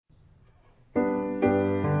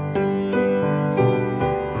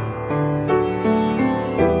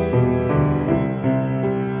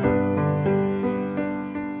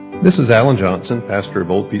This is Alan Johnson, pastor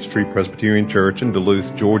of Old Peachtree Presbyterian Church in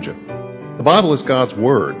Duluth, Georgia. The Bible is God's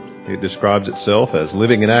Word. It describes itself as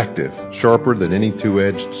living and active, sharper than any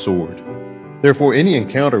two-edged sword. Therefore, any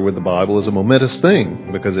encounter with the Bible is a momentous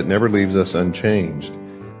thing because it never leaves us unchanged.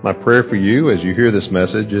 My prayer for you as you hear this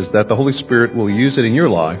message is that the Holy Spirit will use it in your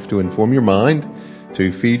life to inform your mind,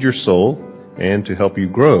 to feed your soul, and to help you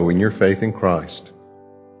grow in your faith in Christ.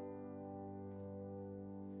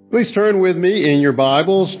 Please turn with me in your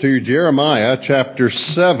Bibles to Jeremiah chapter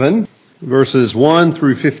 7, verses 1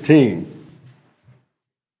 through 15.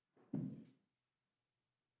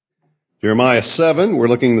 Jeremiah 7, we're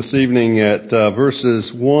looking this evening at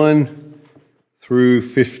verses 1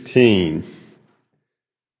 through 15.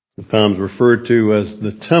 Sometimes referred to as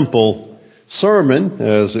the temple sermon,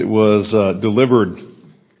 as it was delivered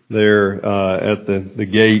there at the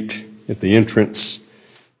gate, at the entrance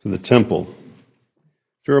to the temple.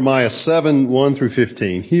 Jeremiah 7, 1 through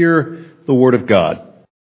 15. Hear the word of God.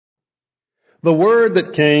 The word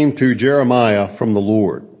that came to Jeremiah from the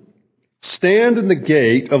Lord. Stand in the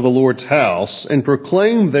gate of the Lord's house and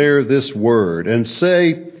proclaim there this word, and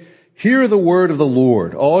say, Hear the word of the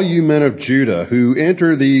Lord, all you men of Judah who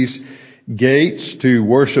enter these gates to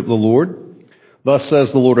worship the Lord. Thus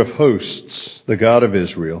says the Lord of hosts, the God of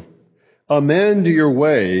Israel, Amend your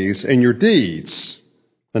ways and your deeds,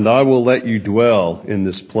 and I will let you dwell in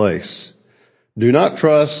this place. Do not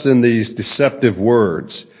trust in these deceptive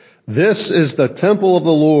words. This is the temple of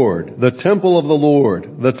the Lord, the temple of the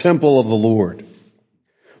Lord, the temple of the Lord.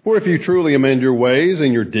 For if you truly amend your ways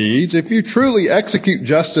and your deeds, if you truly execute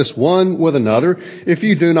justice one with another, if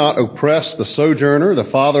you do not oppress the sojourner, the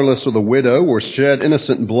fatherless, or the widow, or shed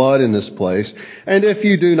innocent blood in this place, and if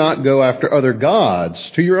you do not go after other gods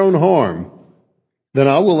to your own harm, then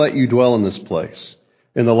I will let you dwell in this place,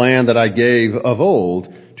 in the land that I gave of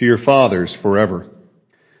old to your fathers forever.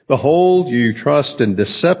 Behold, you trust in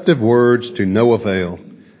deceptive words to no avail.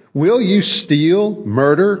 Will you steal,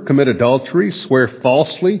 murder, commit adultery, swear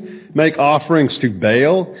falsely, make offerings to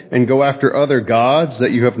Baal, and go after other gods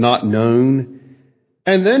that you have not known,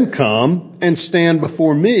 and then come and stand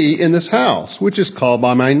before me in this house, which is called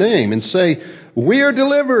by my name, and say, We are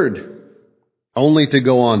delivered, only to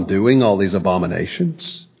go on doing all these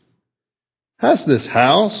abominations? Has this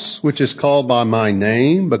house, which is called by my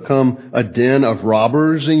name, become a den of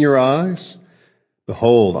robbers in your eyes?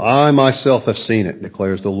 Behold, I myself have seen it,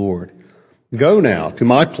 declares the Lord. Go now to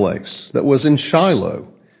my place that was in Shiloh,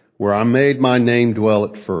 where I made my name dwell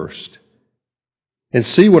at first, and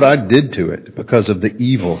see what I did to it because of the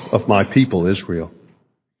evil of my people Israel.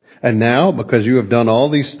 And now, because you have done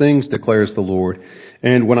all these things, declares the Lord,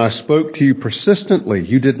 and when I spoke to you persistently,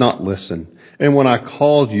 you did not listen. And when I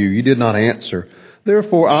called you, you did not answer.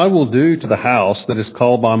 Therefore, I will do to the house that is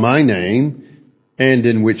called by my name and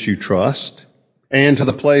in which you trust, and to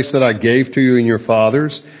the place that I gave to you and your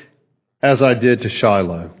fathers, as I did to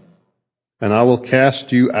Shiloh. And I will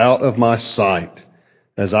cast you out of my sight,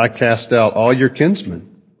 as I cast out all your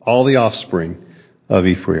kinsmen, all the offspring of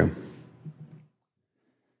Ephraim.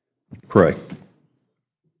 Pray.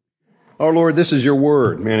 Our Lord, this is your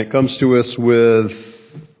word, man. It comes to us with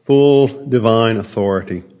full divine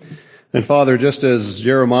authority. And Father, just as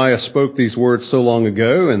Jeremiah spoke these words so long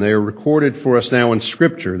ago, and they are recorded for us now in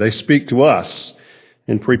Scripture, they speak to us.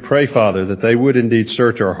 And we pray, Father, that they would indeed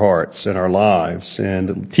search our hearts and our lives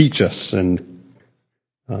and teach us and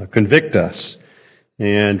convict us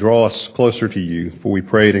and draw us closer to you. For we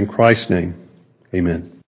pray it in Christ's name.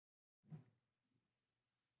 Amen.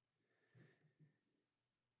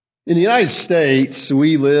 In the United States,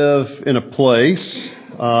 we live in a place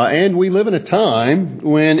and we live in a time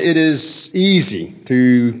when it is easy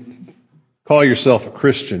to call yourself a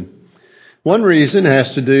Christian. One reason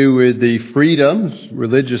has to do with the freedom,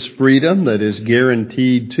 religious freedom, that is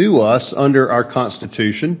guaranteed to us under our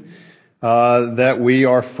Constitution, that we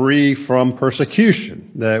are free from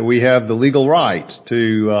persecution, that we have the legal right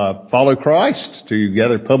to follow Christ, to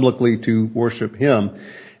gather publicly to worship Him.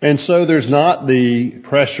 And so there's not the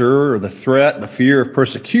pressure or the threat, the fear of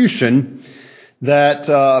persecution that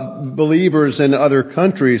believers in other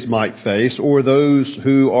countries might face, or those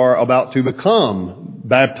who are about to become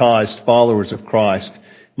baptized followers of Christ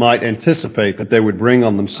might anticipate that they would bring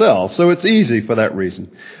on themselves. So it's easy for that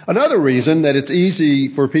reason. Another reason that it's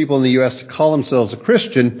easy for people in the U.S. to call themselves a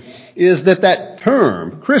Christian is that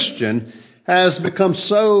term, Christian, has become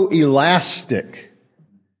so elastic,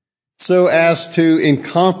 so as to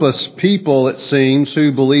encompass people, it seems,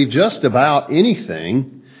 who believe just about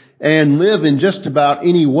anything and live in just about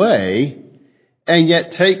any way, and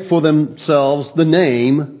yet take for themselves the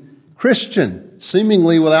name Christian.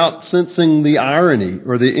 seemingly without sensing the irony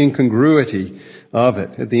or the incongruity of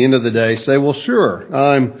it. At the end of the day, say, well, sure,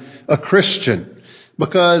 I'm a Christian.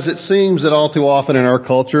 Because it seems that all too often in our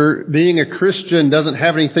culture, being a Christian doesn't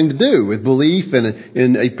have anything to do with belief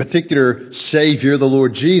in a particular Savior, the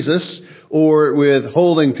Lord Jesus, or with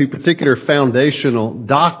holding to particular foundational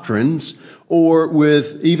doctrines, or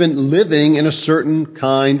with even living in a certain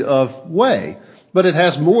kind of way. But it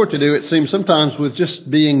has more to do, it seems sometimes, with just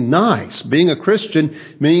being nice. Being a Christian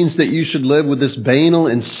means that you should live with this banal,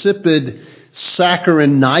 insipid,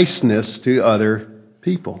 saccharine niceness to other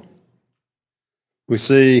people. We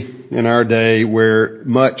see in our day where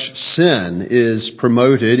much sin is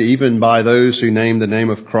promoted, even by those who name the name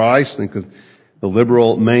of Christ. Think of the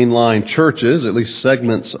liberal mainline churches, at least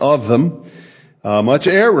segments of them. Much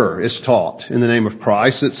error is taught in the name of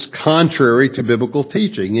Christ. It's contrary to biblical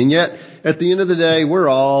teaching. And yet, at the end of the day, we're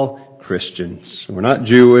all Christians. We're not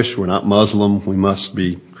Jewish. We're not Muslim. We must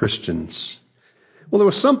be Christians. Well, there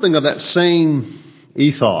was something of that same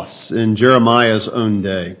ethos in Jeremiah's own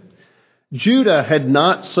day. Judah had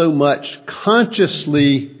not so much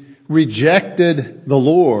consciously rejected the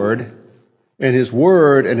Lord and His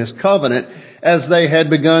Word and His covenant as they had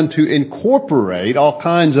begun to incorporate all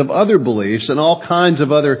kinds of other beliefs and all kinds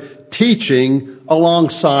of other teaching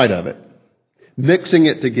alongside of it, mixing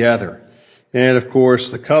it together. And of course,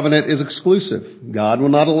 the covenant is exclusive. God will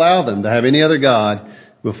not allow them to have any other God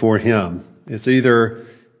before Him. It's either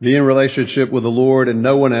be in relationship with the Lord and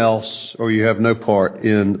no one else, or you have no part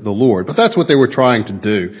in the Lord. But that's what they were trying to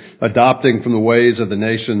do, adopting from the ways of the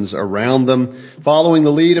nations around them, following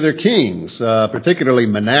the lead of their kings, particularly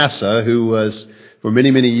Manasseh, who was for many,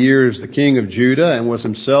 many years the king of Judah and was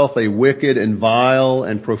himself a wicked and vile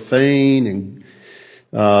and profane and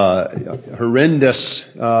horrendous,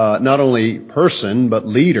 not only person, but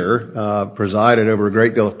leader, presided over a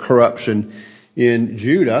great deal of corruption in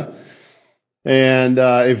Judah. And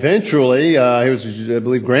eventually, his, I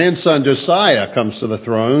believe, grandson Josiah comes to the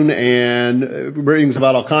throne and brings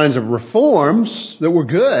about all kinds of reforms that were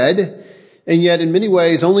good, and yet in many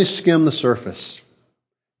ways only skim the surface.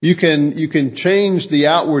 You can change the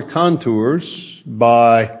outward contours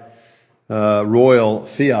by royal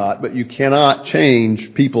fiat, but you cannot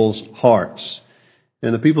change people's hearts.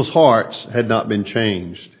 And the people's hearts had not been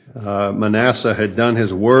changed. Manasseh had done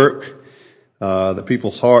his work. The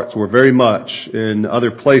people's hearts were very much in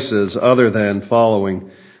other places other than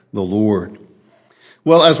following the Lord.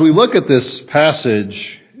 Well, as we look at this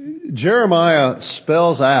passage, Jeremiah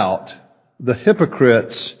spells out the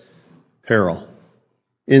hypocrite's peril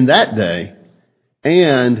in that day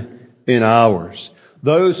and in ours.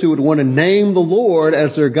 Those who would want to name the Lord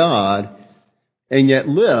as their God and yet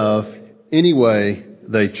live any way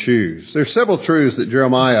they choose. There are several truths that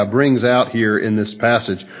Jeremiah brings out here in this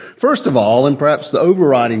passage. First of all, and perhaps the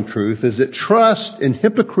overriding truth, is that trust in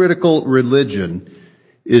hypocritical religion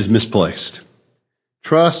is misplaced.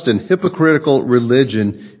 Trust in hypocritical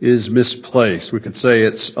religion is misplaced. We could say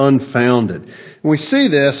it's unfounded. And we see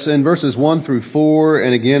this in verses 1 through 4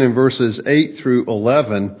 and again in verses 8 through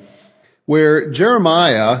 11, where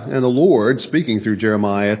Jeremiah and the Lord, speaking through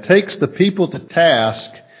Jeremiah, takes the people to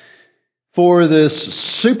task for this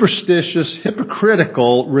superstitious,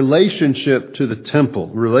 hypocritical relationship to the temple,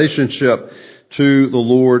 relationship to the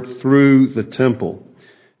Lord through the temple.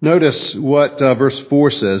 Notice what verse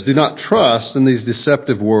 4 says. Do not trust in these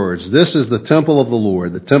deceptive words. This is the temple of the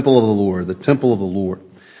Lord, the temple of the Lord, the temple of the Lord.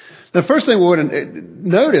 The first thing we want to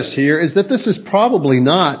notice here is that this is probably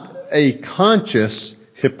not a conscious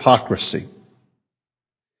hypocrisy.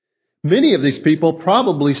 Many of these people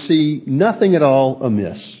probably see nothing at all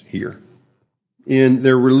amiss here in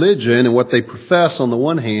their religion and what they profess on the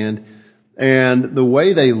one hand, and the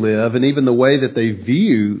way they live, and even the way that they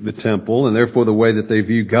view the temple, and therefore the way that they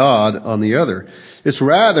view God on the other. It's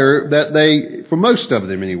rather that they, for most of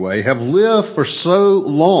them anyway, have lived for so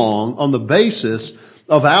long on the basis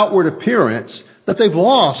of outward appearance that they've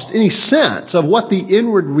lost any sense of what the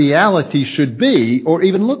inward reality should be or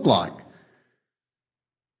even look like.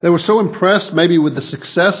 They were so impressed maybe with the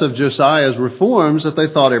success of Josiah's reforms that they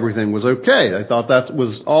thought everything was okay. They thought that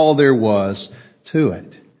was all there was to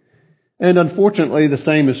it. And unfortunately, the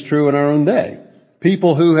same is true in our own day.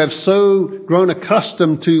 People who have so grown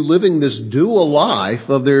accustomed to living this dual life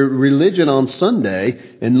of their religion on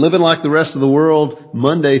Sunday and living like the rest of the world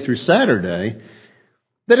Monday through Saturday,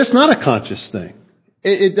 that it's not a conscious thing.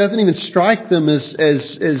 It doesn't even strike them as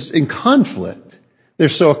in conflict. They're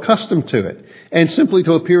so accustomed to it. And simply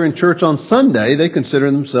to appear in church on Sunday, they consider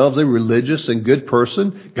themselves a religious and good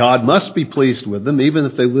person. God must be pleased with them, even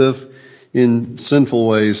if they live in sinful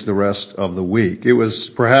ways the rest of the week. It was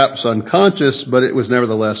perhaps unconscious, but it was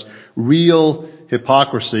nevertheless real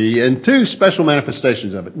hypocrisy, and two special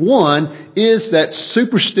manifestations of it. One is that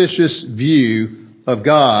superstitious view of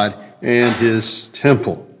God and His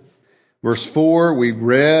temple. Verse 4, we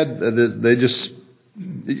read that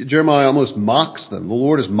Jeremiah almost mocks them. The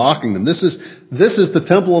Lord is mocking them. This is the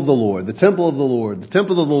temple of the Lord, the temple of the Lord, the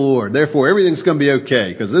temple of the Lord. Therefore, everything's going to be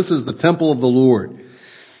okay because this is the temple of the Lord.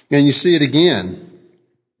 And you see it again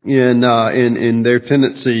in their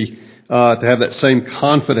tendency to have that same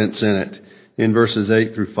confidence in it in verses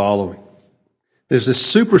 8 through following. There's this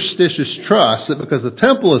superstitious trust that because the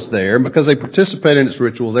temple is there and because they participate in its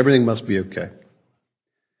rituals, everything must be okay.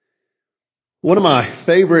 One of my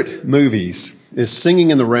favorite movies is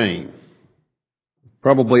Singing in the Rain.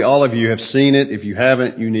 Probably all of you have seen it. If you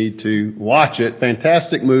haven't, you need to watch it.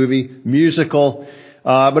 Fantastic movie, musical.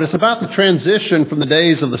 But it's about the transition from the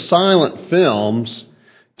days of the silent films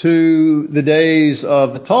to the days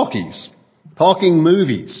of the talking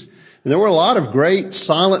movies. And there were a lot of great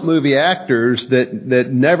silent movie actors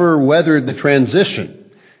that never weathered the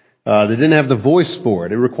transition. They didn't have the voice for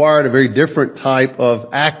it. It required a very different type of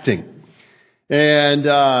acting.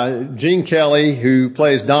 And Gene Kelly, who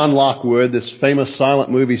plays Don Lockwood, this famous silent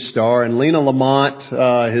movie star, and Lena Lamont,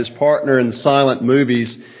 his partner in the silent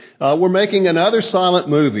movies, were making another silent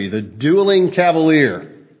movie, The Dueling Cavalier.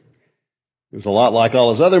 It was a lot like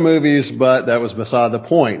all his other movies, but that was beside the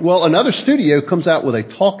point. Well, another studio comes out with a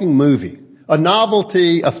talking movie, a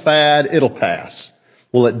novelty, a fad, it'll pass.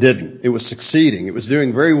 Well, it didn't. It was succeeding. It was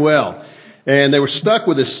doing very well. And they were stuck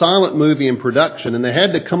with this silent movie in production, and they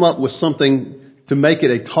had to come up with something to make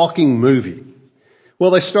it a talking movie.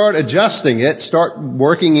 Well, they start adjusting it, start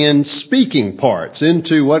working in speaking parts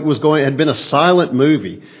into what had been a silent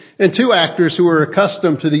movie. And two actors who were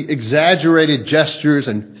accustomed to the exaggerated gestures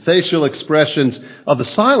and facial expressions of the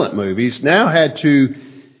silent movies now had to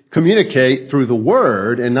communicate through the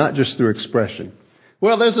word and not just through expression.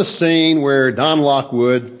 Well, there's a scene where Don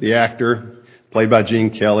Lockwood, the actor, played by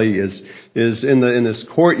Gene Kelly, is in this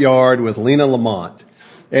courtyard with Lena Lamont.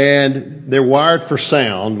 And they're wired for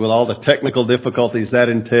sound with all the technical difficulties that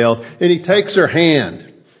entailed. And he takes her hand.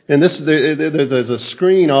 And there's a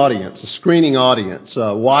screening audience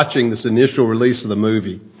watching this initial release of the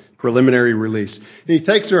movie, preliminary release. And he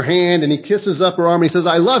takes her hand and he kisses up her arm and he says,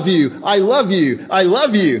 "I love you, I love you, I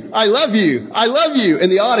love you, I love you, I love you."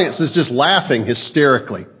 And the audience is just laughing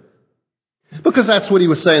hysterically. Because that's what he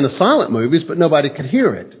was saying in the silent movies, but nobody could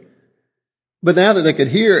hear it. But now that they could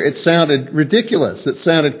hear, it sounded ridiculous. It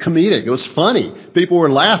sounded comedic. It was funny. People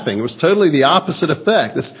were laughing. It was totally the opposite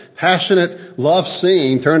effect. This passionate love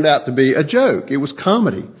scene turned out to be a joke. It was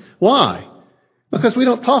comedy. Why? Because we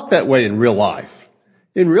don't talk that way in real life.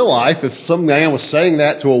 In real life, if some man was saying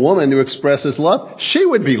that to a woman to express his love, she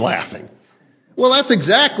would be laughing. Well, that's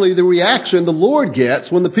exactly the reaction the Lord gets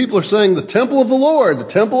when the people are saying, "The temple of the Lord, the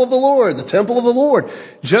temple of the Lord, the temple of the Lord."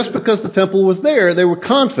 Just because the temple was there, they were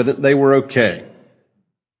confident they were okay.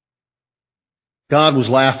 God was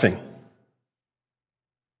laughing,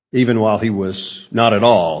 even while He was not at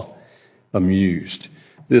all amused.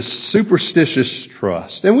 This superstitious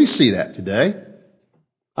trust. And we see that today.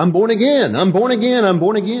 I'm born again. I'm born again. I'm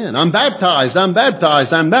born again. I'm baptized. I'm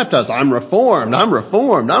baptized. I'm baptized. I'm reformed. I'm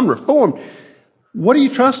reformed. I'm reformed. What are you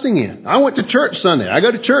trusting in? I went to church Sunday. I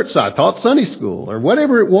go to church. I taught Sunday school or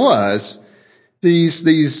whatever it was. These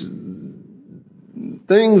things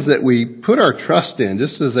that we put our trust in,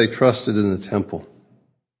 just as they trusted in the temple.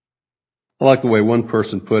 I like the way one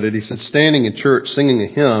person put it. He said, standing in church singing a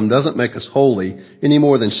hymn doesn't make us holy any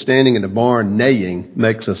more than standing in a barn neighing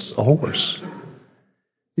makes us a horse.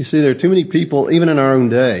 You see, there are too many people, even in our own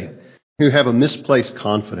day, who have a misplaced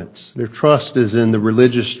confidence. Their trust is in the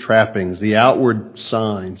religious trappings, the outward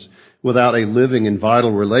signs, without a living and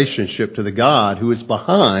vital relationship to the God who is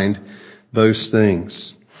behind those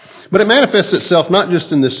things. But it manifests itself not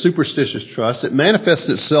just in this superstitious trust, it manifests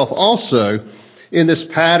itself also in this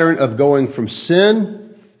pattern of going from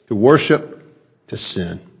sin to worship to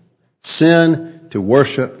sin. Sin to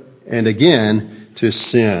worship, and again to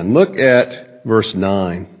sin. Look at verse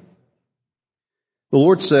 9. The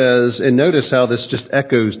Lord says, and notice how this just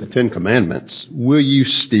echoes the Ten Commandments. Will you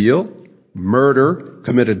steal, murder,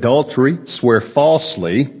 commit adultery, swear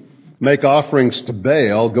falsely, make offerings to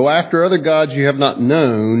Baal, go after other gods you have not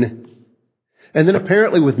known, and then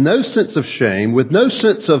apparently with no sense of shame, with no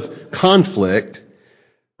sense of conflict,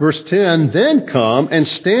 verse 10, then come and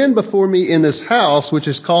stand before me in this house which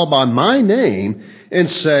is called by my name and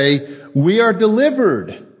say, we are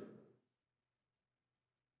delivered.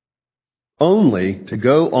 Only to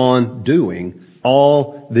go on doing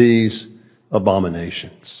all these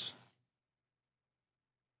abominations.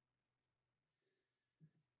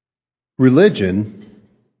 Religion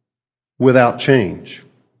without change.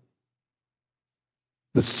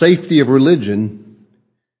 The safety of religion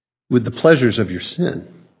with the pleasures of your sin.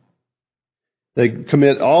 They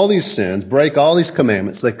commit all these sins, break all these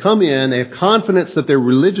commandments. They come in, they have confidence that they're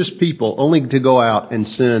religious people only to go out and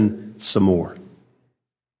sin some more.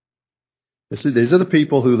 These are the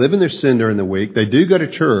people who live in their sin during the week. They do go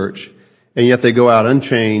to church, and yet they go out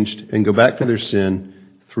unchanged and go back to their sin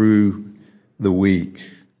through the week.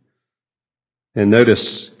 And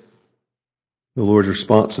notice the Lord's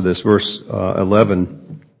response to this. Verse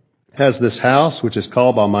 11, has this house, which is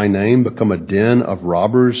called by my name, become a den of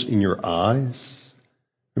robbers in your eyes?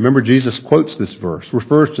 Remember, Jesus quotes this verse,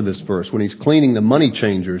 refers to this verse when he's cleaning the money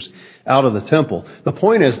changers out of the temple. The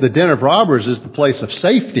point is, the den of robbers is the place of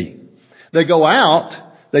safety. They go out,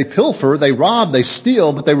 they pilfer, they rob, they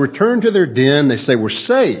steal, but they return to their den. They say, we're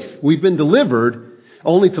safe. We've been delivered,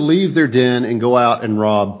 only to leave their den and go out and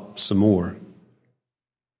rob some more.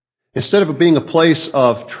 Instead of it being a place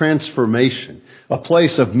of transformation, a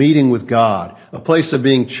place of meeting with God, a place of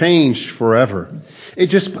being changed forever, it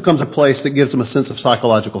just becomes a place that gives them a sense of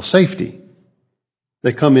psychological safety.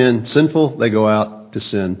 They come in sinful, they go out to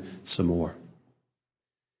sin some more.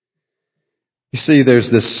 You see, there's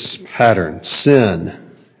this pattern: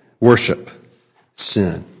 sin, worship,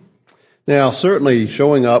 sin. Now, certainly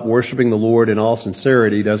showing up, worshiping the Lord in all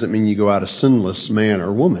sincerity doesn't mean you go out a sinless man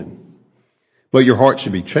or woman. But your heart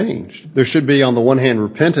should be changed. There should be, on the one hand,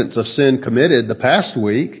 repentance of sin committed the past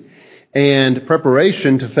week and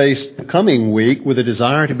preparation to face the coming week with a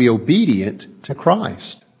desire to be obedient to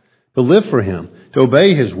Christ, to live for Him, to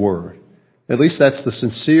obey His word. At least that's the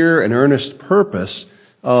sincere and earnest purpose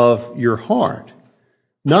of your heart.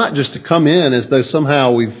 Not just to come in as though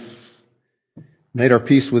somehow we've made our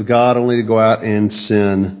peace with God only to go out and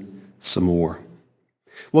sin some more.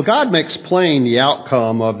 Well, God makes plain the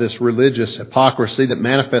outcome of this religious hypocrisy that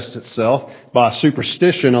manifests itself by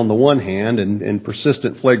superstition on the one hand and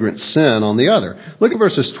persistent flagrant sin on the other. Look at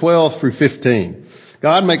verses 12 through 15.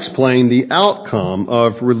 God makes plain the outcome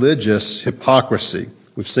of religious hypocrisy.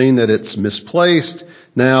 We've seen that it's misplaced.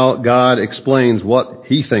 Now God explains what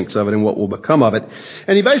He thinks of it and what will become of it.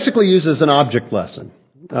 And He basically uses an object lesson,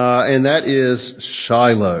 and that is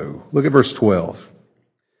Shiloh. Look at verse 12.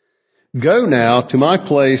 Go now to my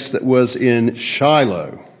place that was in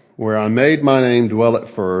Shiloh, where I made my name dwell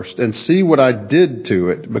at first, and see what I did to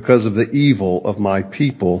it because of the evil of my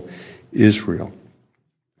people Israel.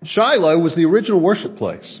 Shiloh was the original worship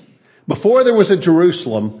place. Before there was a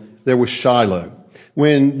Jerusalem, there was Shiloh.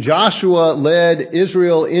 When Joshua led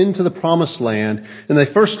Israel into the promised land, and they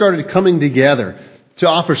first started coming together to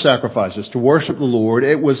offer sacrifices, to worship the Lord,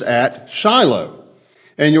 it was at Shiloh.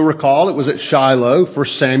 And you'll recall it was at Shiloh, 1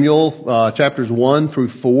 Samuel chapters 1 through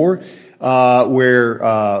 4,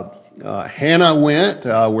 where Hannah went,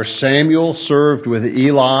 where Samuel served with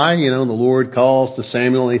Eli. You know, the Lord calls to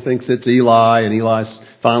Samuel and he thinks it's Eli, and Eli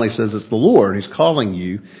finally says it's the Lord. He's calling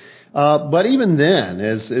you. But even then,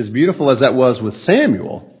 as beautiful as that was with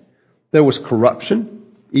Samuel, there was corruption.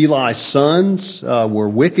 Eli's sons were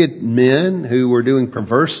wicked men who were doing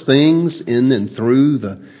perverse things in and through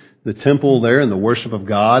the temple there and the worship of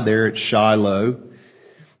God there at Shiloh.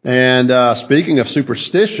 And speaking of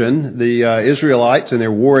superstition, the Israelites in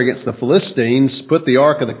their war against the Philistines put the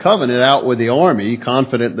Ark of the Covenant out with the army,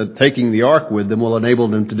 confident that taking the Ark with them will enable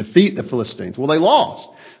them to defeat the Philistines. Well, they lost.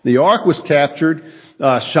 The Ark was captured.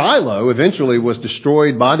 Shiloh eventually was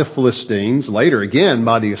destroyed by the Philistines, later again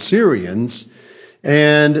by the Assyrians.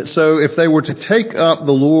 And so if they were to take up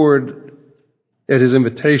the Lord at His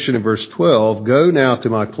invitation in verse 12, go now to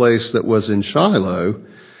my place that was in Shiloh,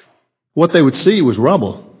 what they would see was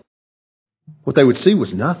rubble. What they would see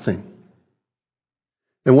was nothing.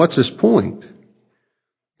 And what's His point?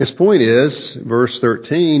 His point is, verse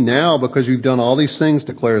 13, now because you've done all these things,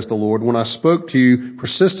 declares the Lord, when I spoke to you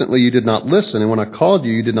persistently, you did not listen, and when I called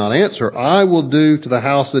you, you did not answer, I will do to the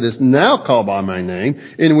house that is now called by my name,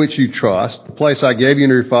 in which you trust, the place I gave you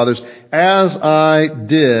and your fathers, as I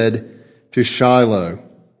did to Shiloh.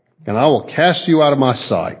 And I will cast you out of my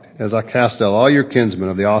sight, as I cast out all your kinsmen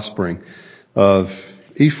of the offspring of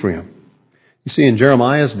Ephraim. You see, in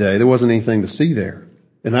Jeremiah's day, there wasn't anything to see there.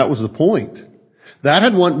 And that was the point. That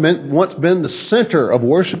had once been the center of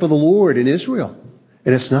worship of the Lord in Israel.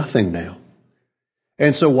 And it's nothing now.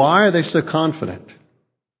 And so why are they so confident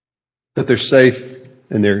that they're safe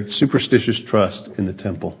in their superstitious trust in the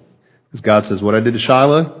temple? Because God says, what I did to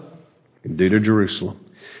Shiloh, I can do to Jerusalem.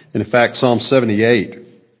 And in fact, Psalm 78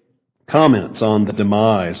 comments on the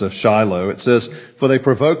demise of Shiloh. It says, "For they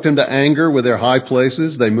provoked him to anger with their high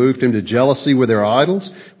places. They moved him to jealousy with their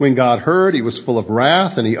idols. When God heard, he was full of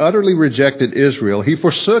wrath, and he utterly rejected Israel. He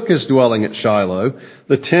forsook his dwelling at Shiloh,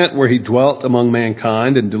 the tent where he dwelt among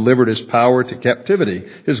mankind, and delivered his power to captivity,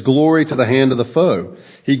 his glory to the hand of the foe.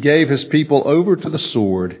 He gave his people over to the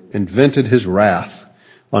sword and vented his wrath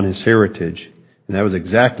on his heritage." And that was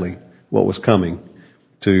exactly what was coming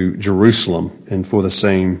to Jerusalem, and for the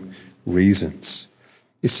same reasons.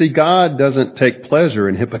 You see, God doesn't take pleasure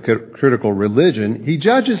in hypocritical religion. He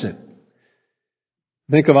judges it.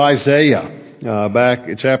 Think of Isaiah, back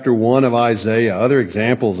in chapter 1 of Isaiah, other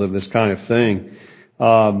examples of this kind of thing.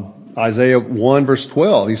 Isaiah 1 verse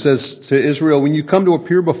 12, he says to Israel, "When you come to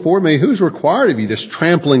appear before me, who's required of you this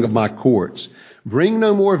trampling of my courts? Bring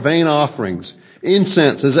no more vain offerings.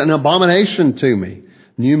 Incense is an abomination to me.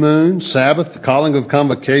 New moon, Sabbath, the calling of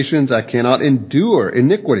convocations, I cannot endure.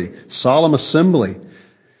 Iniquity, solemn assembly."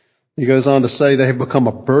 He goes on to say, "They have become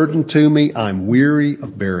a burden to me. I'm weary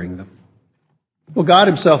of bearing them." Well, God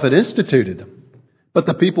himself had instituted them, but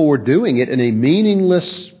the people were doing it in a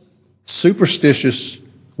meaningless, superstitious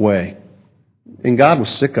way. And God was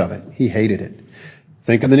sick of it. He hated it.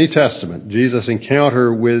 Think of the New Testament. Jesus'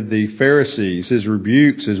 encounter with the Pharisees, his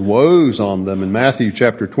rebukes, his woes on them in Matthew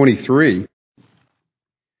chapter 23.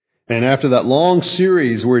 And after that long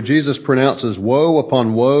series where Jesus pronounces woe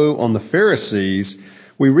upon woe on the Pharisees,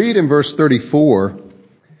 we read in verse 34,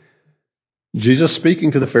 Jesus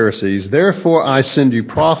speaking to the Pharisees, "Therefore I send you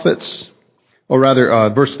prophets," or rather,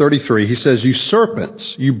 verse 33, he says, "You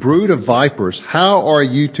serpents, you brood of vipers, how are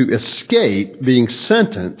you to escape being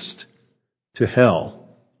sentenced to hell?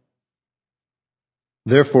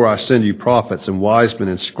 Therefore I send you prophets and wise men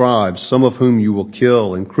and scribes, some of whom you will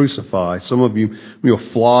kill and crucify, some of you will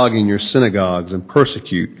flog in your synagogues and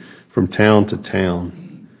persecute from town to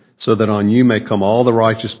town, so that on you may come all the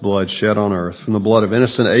righteous blood shed on earth, from the blood of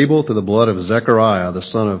innocent Abel to the blood of Zechariah, the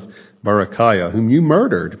son of Berechiah, whom you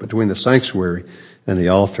murdered between the sanctuary and the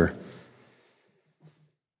altar."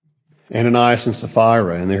 Ananias and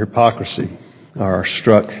Sapphira and their hypocrisy are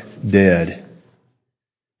struck dead.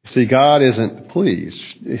 See, God isn't pleased.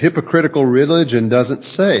 Hypocritical religion doesn't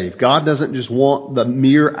save. God doesn't just want the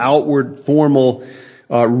mere outward formal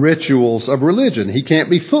rituals of religion. He can't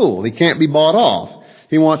be fooled. He can't be bought off.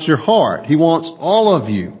 He wants your heart. He wants all of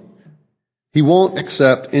you. He won't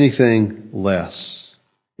accept anything less.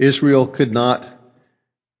 Israel could not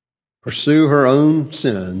pursue her own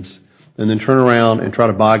sins and then turn around and try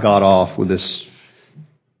to buy God off with this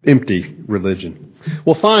empty religion.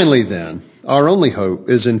 Well, finally then, our only hope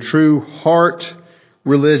is in true heart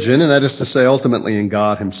religion, and that is to say, ultimately in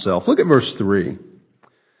God himself. Look at verse 3.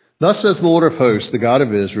 "Thus says the Lord of hosts, the God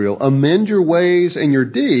of Israel, amend your ways and your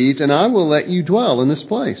deeds, and I will let you dwell in this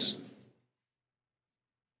place."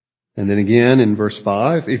 And then again in verse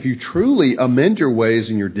 5, "If you truly amend your ways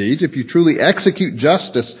and your deeds, if you truly execute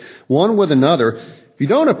justice one with another, if you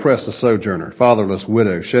don't oppress the sojourner, fatherless,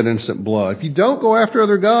 widow, shed innocent blood, if you don't go after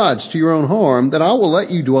other gods to your own harm, then I will let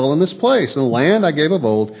you dwell in this place, in the land I gave of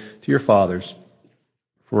old to your fathers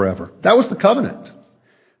forever." That was the covenant.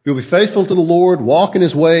 If you'll be faithful to the Lord, walk in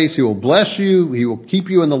his ways, he will bless you, he will keep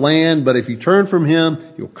you in the land, but if you turn from him,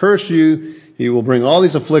 he'll curse you, he will bring all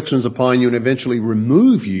these afflictions upon you and eventually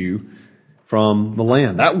remove you from the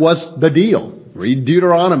land. That was the deal. Read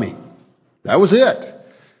Deuteronomy. That was it.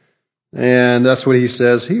 And that's what he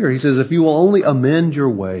says here. He says, if you will only amend your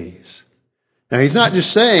ways. Now, he's not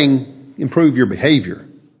just saying improve your behavior.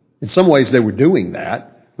 In some ways, they were doing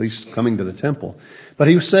that, at least coming to the temple. But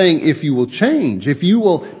he was saying, if you will change, if you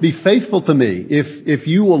will be faithful to me, if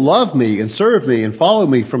you will love me and serve me and follow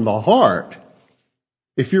me from the heart,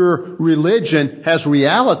 if your religion has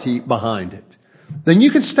reality behind it, then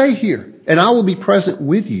you can stay here and I will be present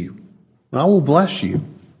with you and I will bless you.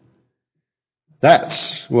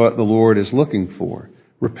 That's what the Lord is looking for.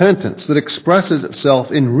 Repentance that expresses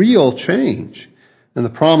itself in real change and the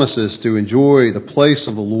promises to enjoy the place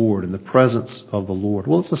of the Lord and the presence of the Lord.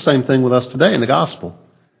 Well, it's the same thing with us today in the gospel.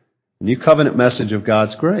 The new covenant message of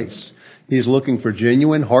God's grace. He is looking for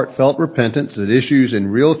genuine, heartfelt repentance that issues in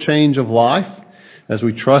real change of life as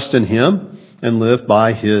we trust in him and live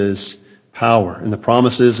by his power. And the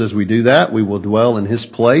promise is as we do that, we will dwell in his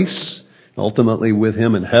place, ultimately with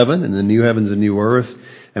him in heaven, in the new heavens and new earth,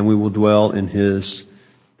 and we will dwell in his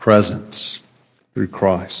presence through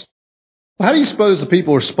Christ. Well, how do you suppose the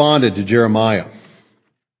people responded to Jeremiah?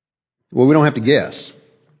 Well, we don't have to guess.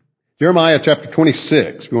 Jeremiah chapter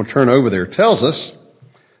 26, if you want to turn over there, tells us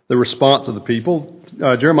the response of the people.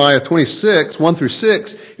 Jeremiah 26, 1 through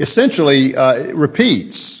 6, essentially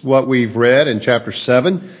repeats what we've read in chapter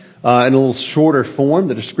 7. in a little shorter form,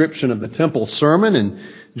 the description of the temple sermon and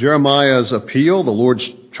Jeremiah's appeal. The Lord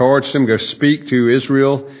charged him, go speak to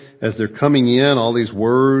Israel as they're coming in, all these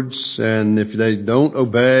words, and if they don't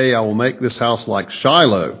obey, I will make this house like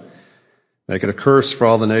Shiloh, make it a curse for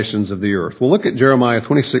all the nations of the earth. We'll look at Jeremiah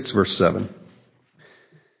 26, verse 7.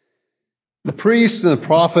 The priests and the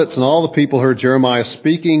prophets and all the people heard Jeremiah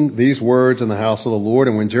speaking these words in the house of the Lord.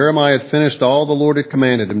 And when Jeremiah had finished all the Lord had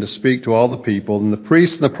commanded him to speak to all the people, and the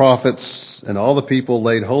priests and the prophets and all the people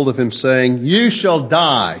laid hold of him, saying, You shall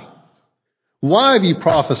die. Why have you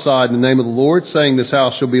prophesied in the name of the Lord, saying, This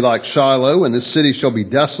house shall be like Shiloh, and this city shall be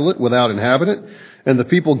desolate without inhabitant? And the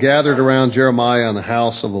people gathered around Jeremiah in the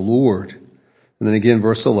house of the Lord. And then again,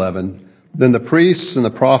 verse 11. Then the priests and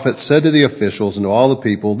the prophets said to the officials and to all the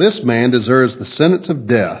people, This man deserves the sentence of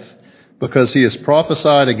death because he has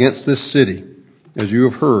prophesied against this city, as you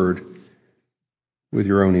have heard with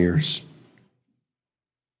your own ears.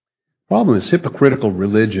 The problem is hypocritical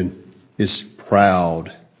religion is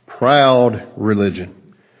proud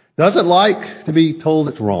religion. Doesn't like to be told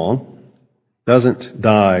it's wrong, doesn't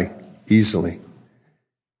die easily.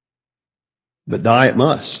 But die it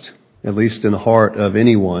must. At least in the heart of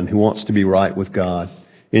anyone who wants to be right with God,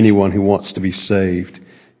 anyone who wants to be saved.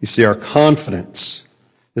 You see, our confidence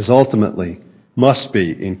is ultimately, must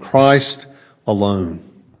be in Christ alone.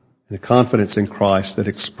 And a confidence in Christ that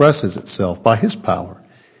expresses itself by His power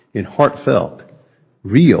in heartfelt,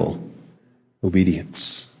 real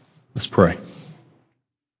obedience. Let's pray.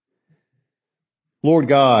 Lord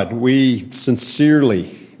God, we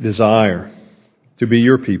sincerely desire to be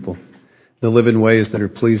your people, to live in ways that are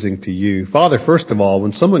pleasing to you. Father, first of all,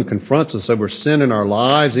 when someone confronts us over sin in our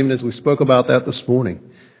lives, even as we spoke about that this morning,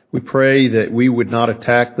 we pray that we would not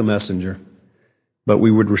attack the messenger, but we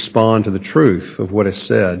would respond to the truth of what is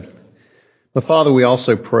said. But Father, we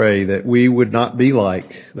also pray that we would not be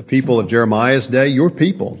like the people of Jeremiah's day, your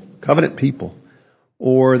people, covenant people,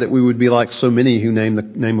 or that we would be like so many who name the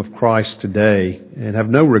name of Christ today and have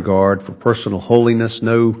no regard for personal holiness,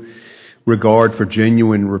 no regard for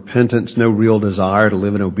genuine repentance, no real desire to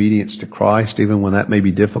live in obedience to Christ, even when that may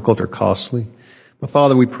be difficult or costly. But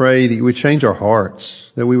Father, we pray that you would change our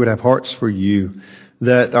hearts, that we would have hearts for you,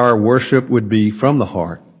 that our worship would be from the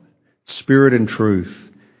heart, spirit and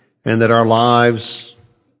truth, and that our lives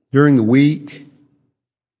during the week,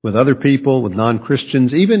 with other people, with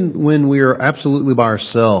non-Christians, even when we are absolutely by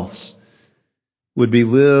ourselves, would be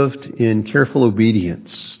lived in careful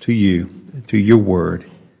obedience to you, to your word.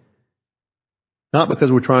 Not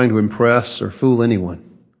because we're trying to impress or fool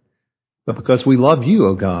anyone, but because we love you,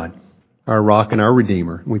 O God, our rock and our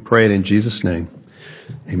Redeemer. We pray it in Jesus' name.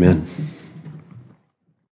 Amen.